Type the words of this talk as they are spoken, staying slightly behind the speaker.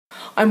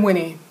I'm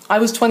Winnie. I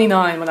was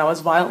 29 when I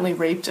was violently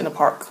raped in a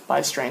park by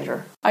a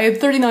stranger. I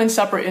had 39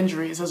 separate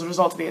injuries as a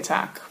result of the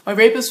attack. My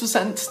rapist was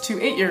sentenced to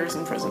 8 years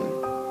in prison.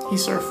 He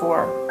served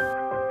 4.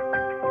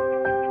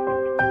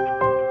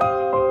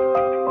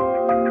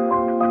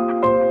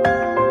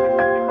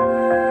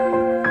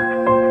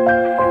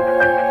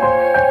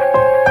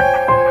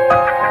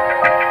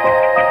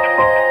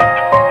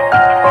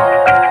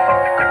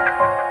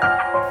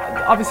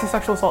 Obviously,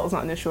 sexual assault is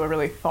not an issue I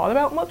really thought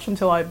about much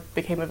until I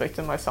became a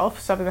victim myself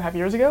 7.5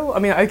 years ago. I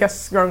mean, I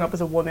guess growing up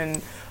as a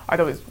woman, I'd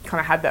always kind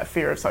of had that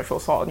fear of sexual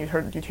assault,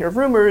 and you'd hear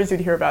rumors,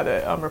 you'd hear about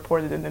it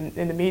reported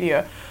in the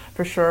media,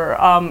 for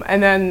sure.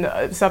 And then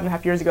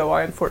 7.5 years ago,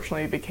 I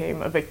unfortunately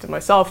became a victim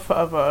myself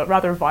of a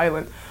rather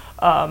violent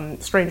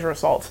stranger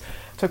assault.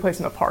 It took place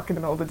in a park in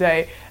the middle of the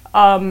day.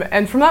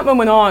 And from that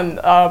moment on,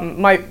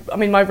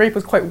 my rape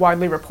was quite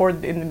widely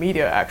reported in the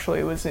media, actually.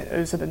 It was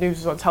in the news,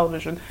 it was on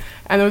television.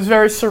 And it was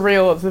very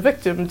surreal as a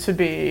victim to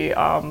be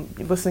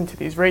listening to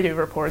these radio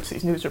reports,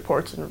 these news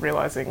reports, and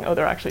realizing, oh,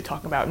 they're actually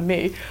talking about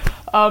me.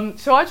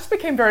 So I just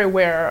became very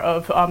aware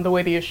of the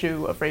way the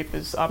issue of rape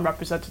is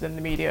represented in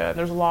the media. And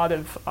there's a lot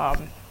of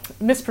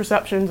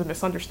misperceptions and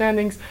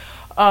misunderstandings.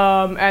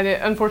 And it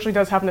unfortunately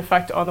does have an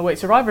effect on the way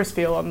survivors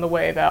feel and the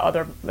way that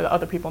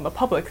other people in the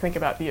public think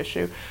about the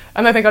issue.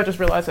 And I think I just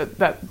realized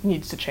that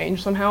needs to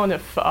change somehow. And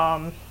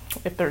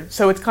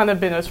so it's kind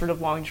of been a sort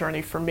of long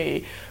journey for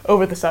me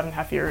over the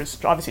 7.5 years,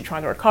 obviously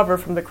trying to recover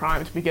from the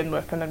crime to begin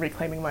with, and then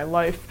reclaiming my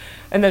life,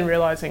 and then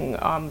realizing,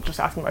 just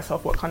asking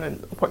myself, what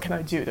can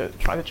I do to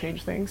try to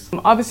change things?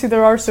 Obviously,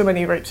 there are so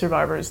many rape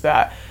survivors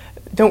that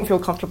don't feel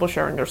comfortable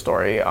sharing their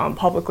story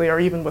publicly, or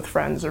even with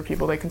friends or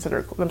people they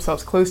consider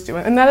themselves close to.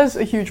 And that is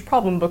a huge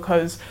problem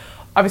because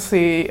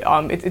obviously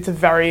it's a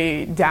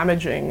very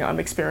damaging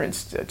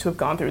experience to have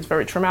gone through. It's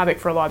very traumatic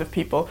for a lot of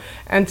people.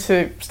 And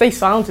to stay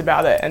silent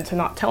about it and to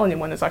not tell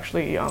anyone is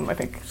actually, I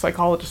think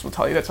psychologists will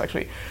tell you that's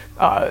actually,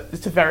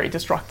 it's a very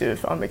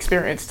destructive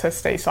experience to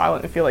stay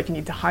silent and feel like you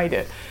need to hide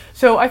it.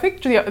 So I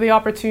think the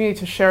opportunity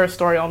to share a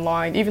story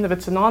online, even if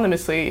it's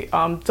anonymously,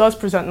 does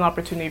present an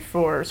opportunity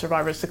for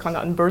survivors to kind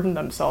of unburden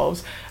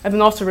themselves, and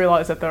then also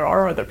realize that there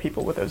are other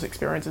people with those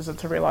experiences, and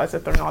to realize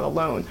that they're not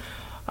alone.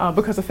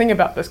 Because the thing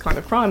about this kind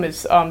of crime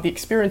is the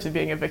experience of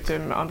being a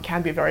victim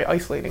can be a very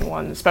isolating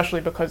one,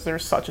 especially because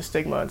there's such a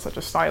stigma and such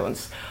a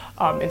silence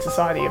in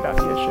society about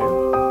the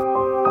issue.